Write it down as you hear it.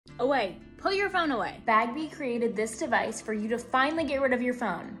away. Put your phone away. Bagby created this device for you to finally get rid of your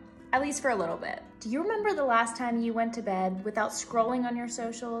phone, at least for a little bit. Do you remember the last time you went to bed without scrolling on your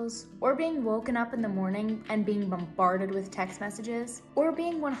socials? Or being woken up in the morning and being bombarded with text messages? Or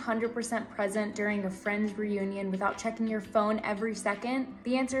being 100% present during a friend's reunion without checking your phone every second?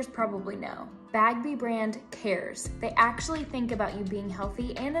 The answer is probably no. Bagby brand cares. They actually think about you being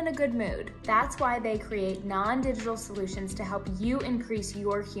healthy and in a good mood. That's why they create non-digital solutions to help you increase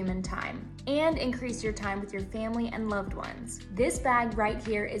your human time and increase your time with your family and loved ones. This bag right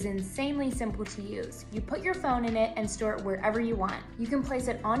here is insanely simple to use. You put your phone in it and store it wherever you want. You can place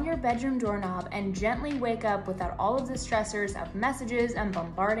it on your bedroom doorknob and gently wake up without all of the stressors of messages and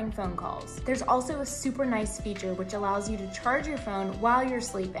bombarding phone calls. There's also a super nice feature which allows you to charge your phone while you're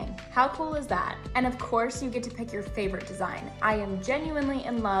sleeping. How cool is that? And of course, you get to pick your favorite design. I am genuinely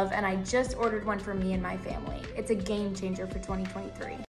in love and I just ordered one for me and my family. It's a game changer for 2023.